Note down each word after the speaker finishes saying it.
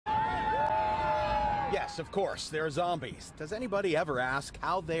Yes, of course, they're zombies. Does anybody ever ask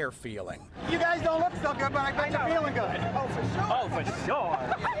how they're feeling? You guys don't look so good, but I bet you're feeling good. Oh, for sure. Oh, for sure.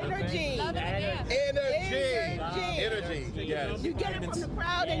 Energy. Energy. Yes. You get it from the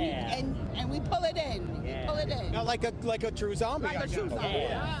crowd and we pull it in. We pull it in. Now, like a true zombie. Like a true zombie.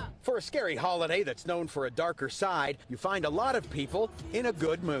 Yeah. For a scary holiday that's known for a darker side, you find a lot of people in a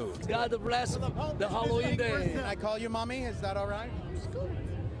good mood. God bless the Halloween day. Can I call you Mommy? Is that all right? It's cool.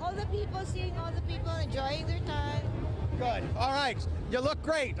 All the people seeing all the people enjoying their time. Good. All right. You look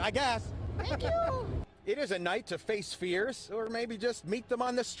great, I guess. Thank you. It is a night to face fears, or maybe just meet them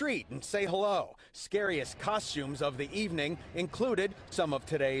on the street and say hello. Scariest costumes of the evening included some of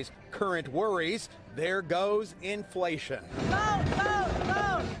today's current worries. There goes inflation. Vote, vote,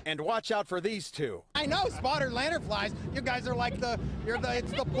 vote. And watch out for these two. I know, spotted lanternflies. You guys are like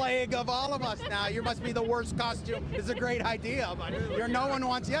it's the plague of all of us now. You must be the worst costume. It's a great idea, but no one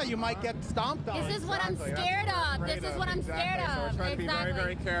wants, you might get stomped on. This is what I'm scared of. This is what I'm scared of. So we're trying to be very,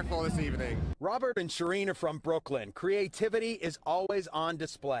 very careful this evening. Robert and Shireen are from Brooklyn. Creativity is always on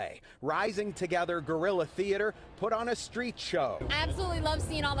display. Rising Together Guerrilla Theater put on a street show. Absolutely love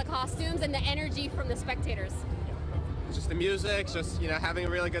seeing all the costumes and the energy from the spectators. Just the music, just, having a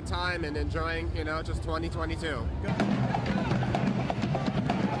really good time and enjoying, just 2022.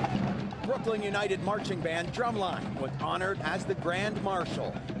 Brooklyn United Marching Band Drumline was honored as the Grand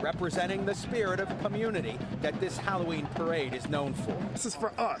Marshal, representing the spirit of community that this Halloween parade is known for. This is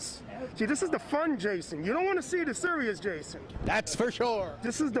for us. See, this is the fun Jason. You don't want to see the serious Jason. That's for sure.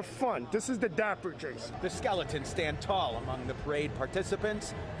 This is the fun. This is the dapper Jason. The skeletons stand tall among the parade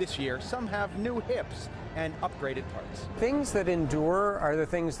participants. This year, some have new hips and upgraded parts. Things that endure are the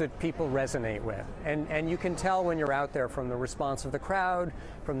things that people resonate with. And you can tell when you're out there from the response of the crowd,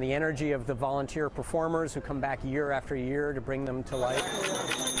 from the energy of the volunteer performers who come back year after year to bring them to life.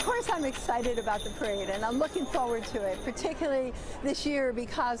 Of course I'm excited about the parade and I'm looking forward to it, particularly this year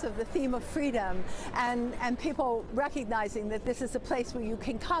because of the theme of freedom and people recognizing that this is a place where you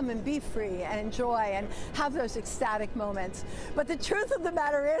can come and be free and enjoy and have those ecstatic moments. But the truth of the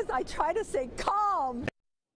matter is I try to stay calm